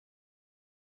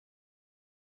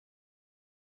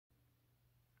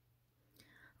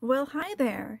Well, hi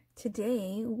there.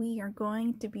 Today we are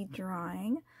going to be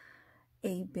drawing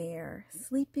a bear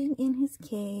sleeping in his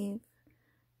cave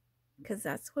because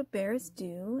that's what bears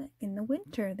do in the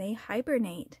winter. They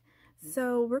hibernate.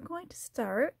 So we're going to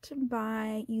start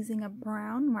by using a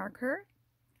brown marker.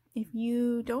 If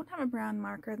you don't have a brown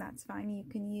marker, that's fine. You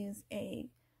can use a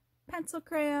pencil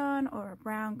crayon or a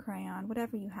brown crayon,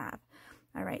 whatever you have.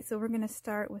 All right, so we're going to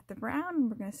start with the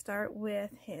brown. We're going to start with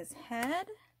his head.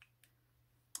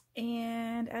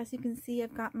 And as you can see,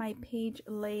 I've got my page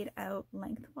laid out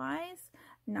lengthwise,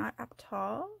 not up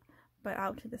tall, but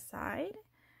out to the side.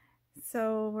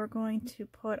 So we're going to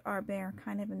put our bear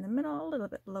kind of in the middle, a little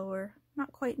bit lower,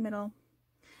 not quite middle.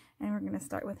 And we're going to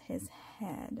start with his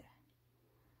head.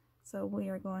 So we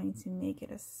are going to make it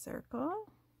a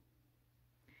circle.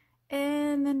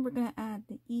 And then we're going to add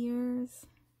the ears.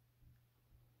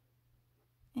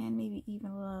 And maybe even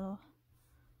a little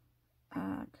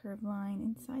curved line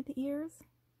inside the ears.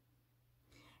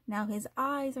 Now his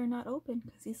eyes are not open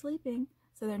because he's sleeping,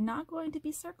 so they're not going to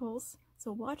be circles.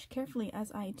 So watch carefully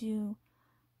as I do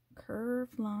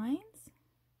curved lines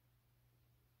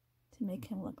to make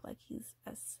him look like he's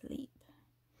asleep.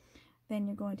 Then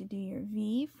you're going to do your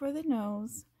V for the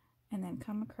nose and then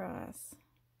come across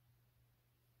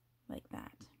like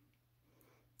that.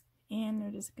 And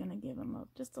we're just going to give him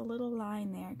just a little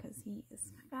line there because he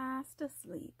is fast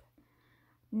asleep.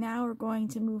 Now we're going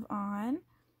to move on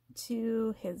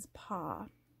to his paw.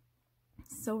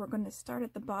 So we're going to start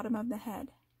at the bottom of the head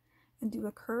and do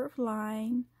a curved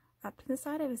line up to the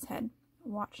side of his head.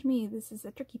 Watch me, this is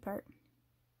the tricky part.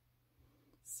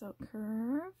 So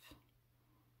curve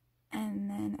and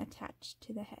then attach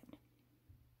to the head.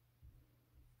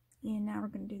 And now we're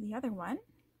going to do the other one.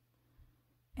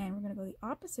 And we're going to go the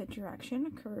opposite direction,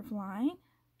 a curved line,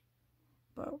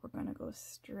 but we're going to go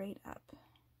straight up.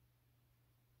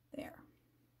 There.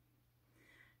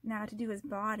 Now to do his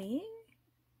body,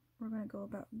 we're going to go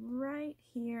about right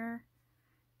here,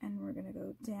 and we're going to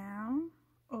go down,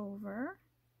 over,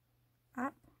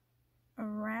 up,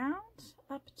 around,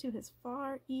 up to his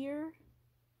far ear,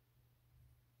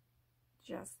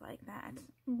 just like that.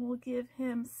 We'll give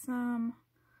him some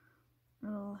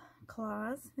little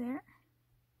claws there.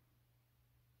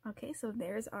 Okay, so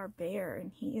there's our bear,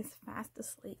 and he is fast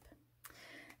asleep.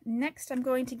 Next, I'm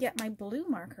going to get my blue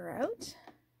marker out,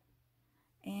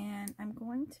 and I'm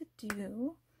going to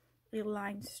do a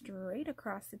line straight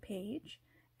across the page,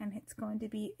 and it's going to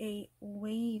be a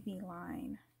wavy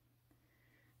line.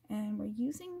 And we're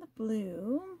using the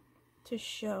blue to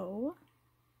show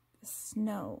the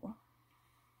snow,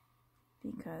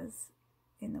 because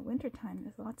in the wintertime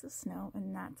there's lots of snow,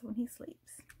 and that's when he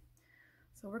sleeps.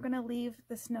 So we're going to leave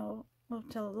the snow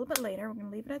till a little bit later. We're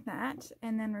going to leave it at that,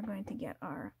 and then we're going to get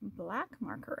our black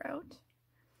marker out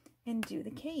and do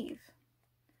the cave.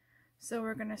 So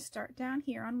we're going to start down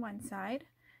here on one side,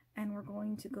 and we're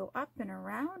going to go up and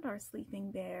around our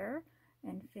sleeping bear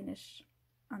and finish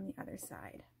on the other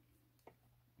side.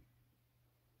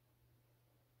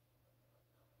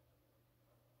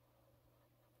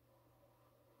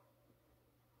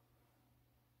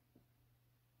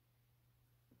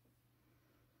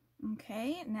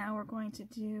 Okay, now we're going to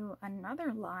do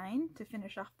another line to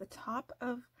finish off the top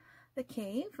of the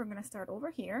cave. We're going to start over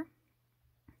here.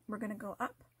 We're going to go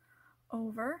up,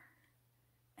 over,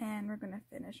 and we're going to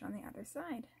finish on the other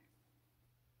side.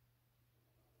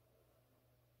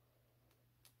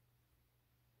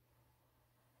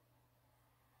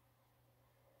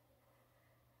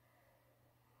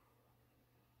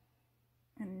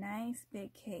 A nice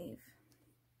big cave.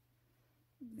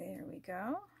 There we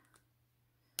go.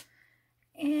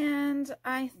 And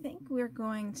I think we're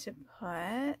going to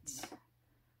put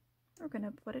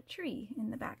a tree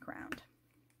in the background.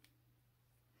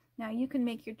 Now you can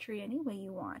make your tree any way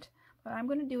you want, but I'm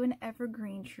going to do an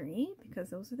evergreen tree because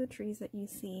those are the trees that you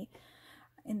see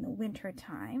in the winter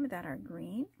time that are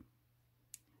green.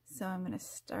 So I'm going to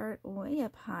start way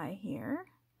up high here,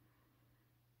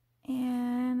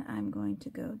 and I'm going to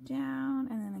go down,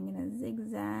 and then I'm going to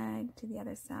zigzag to the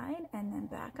other side and then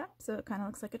back up so it kind of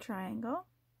looks like a triangle.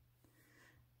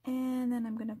 And then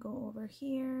I'm going to go over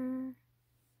here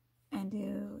and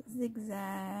do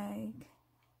zigzag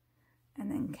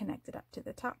and then connect it up to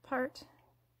the top part.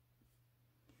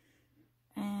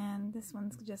 And this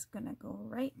one's just going to go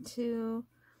right to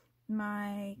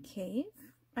my cave.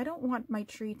 I don't want my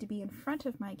tree to be in front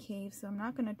of my cave, so I'm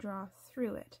not going to draw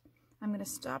through it. I'm going to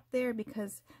stop there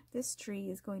because this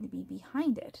tree is going to be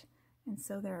behind it. And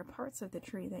so there are parts of the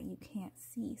tree that you can't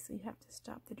see, so you have to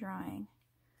stop the drawing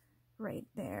right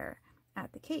there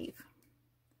at the cave.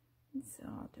 And so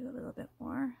I'll do a little bit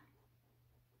more.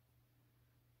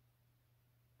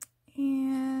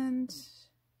 And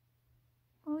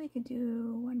well, we could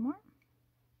do one more.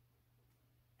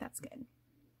 That's good.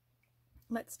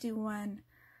 Let's do one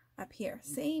up here.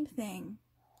 Same thing.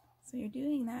 So you're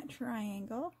doing that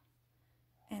triangle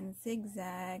and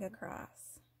zigzag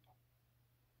across.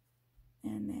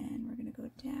 And then we're going to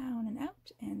go down and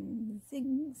out and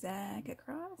zigzag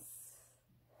across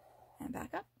and back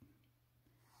up,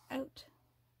 out,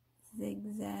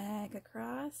 zigzag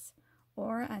across,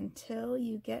 or until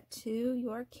you get to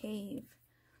your cave.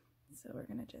 So we're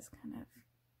going to just kind of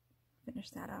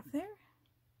finish that off there.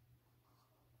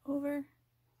 Over,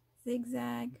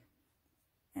 zigzag,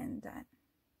 and done.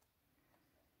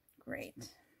 Great.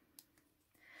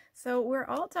 So we're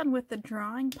all done with the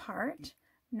drawing part.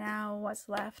 Now what's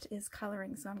left is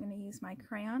coloring. So I'm going to use my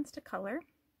crayons to color.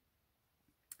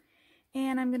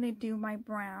 And I'm going to do my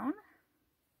brown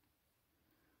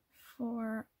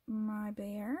for my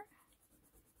bear.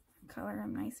 Color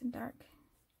him nice and dark.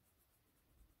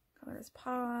 Color his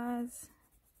paws,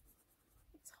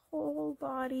 his whole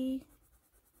body.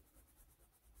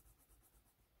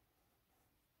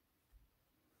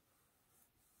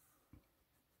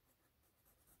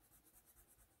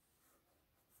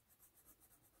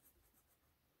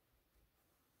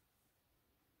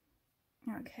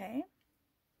 Okay,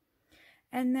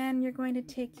 and then you're going to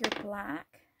take your black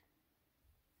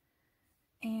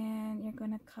and you're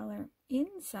going to color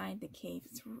inside the cave.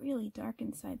 It's really dark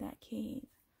inside that cave.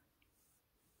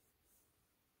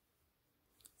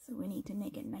 So we need to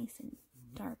make it nice and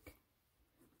dark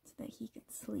so that he can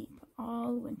sleep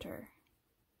all winter.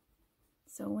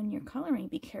 So when you're coloring,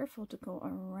 be careful to go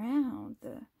around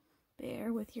the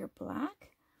bear with your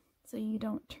black so you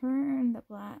don't turn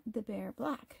the bear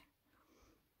black,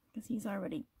 because he's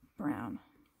already brown.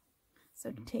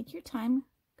 So take your time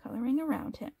coloring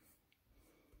around him.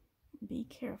 Be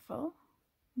careful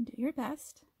and do your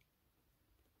best.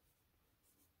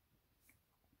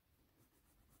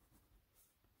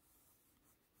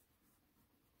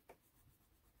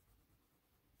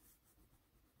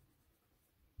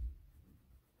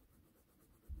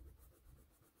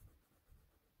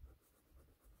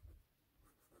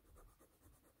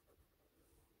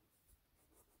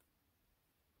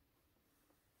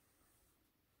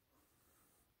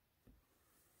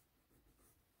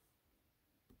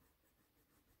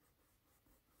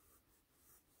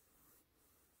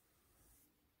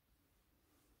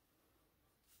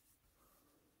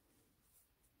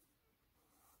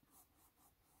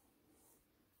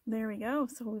 There we go.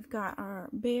 So we've got our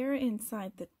bear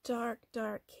inside the dark,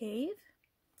 dark cave.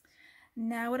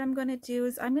 Now what I'm going to do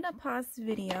is I'm going to pause the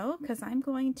video because I'm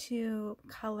going to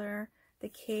color the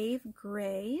cave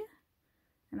gray,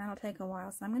 and that'll take a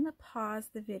while. So I'm going to pause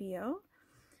the video,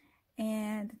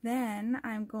 and then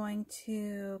I'm going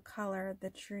to color the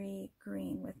tree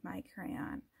green with my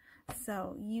crayon.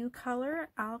 So you color,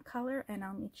 I'll color, and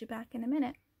I'll meet you back in a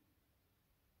minute.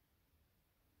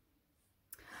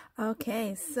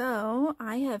 Okay, so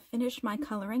I have finished my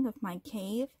coloring of my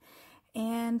cave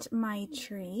and my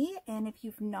tree, and if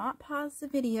you've not paused the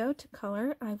video to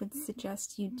color, I would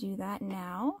suggest you do that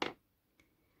now.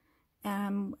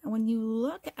 When you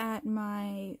look at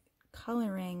my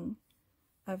coloring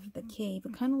of the cave,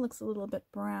 it kind of looks a little bit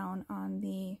brown on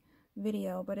the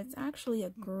video, but it's actually a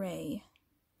gray.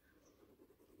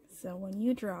 So when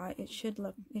you draw it, it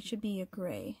should be a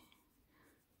gray.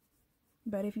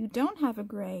 But if you don't have a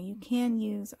gray, you can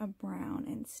use a brown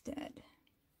instead.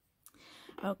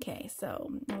 Okay,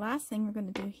 so the last thing we're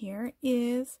going to do here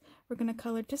is we're going to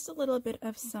color just a little bit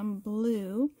of some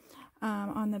blue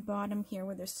on the bottom here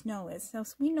where the snow is. So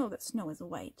we know that snow is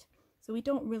white, so we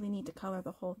don't really need to color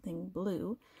the whole thing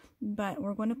blue, but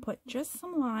we're going to put just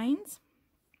some lines.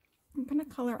 I'm going to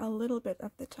color a little bit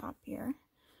up the top here,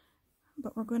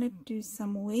 but we're going to do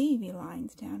some wavy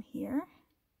lines down here,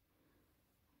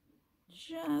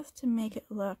 just to make it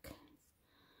look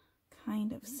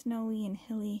kind of snowy and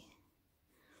hilly,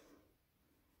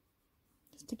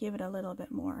 just to give it a little bit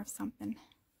more of something.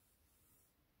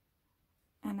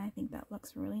 And I think that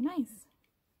looks really nice.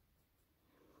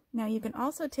 Now you can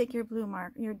also take your blue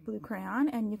crayon,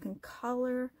 and you can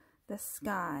color the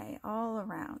sky all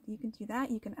around. You can do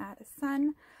that. You can add a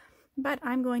sun, but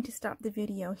I'm going to stop the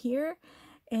video here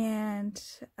and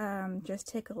just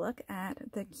take a look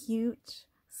at the cute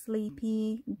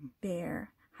sleepy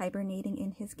bear hibernating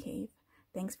in his cave.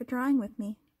 Thanks for drawing with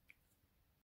me.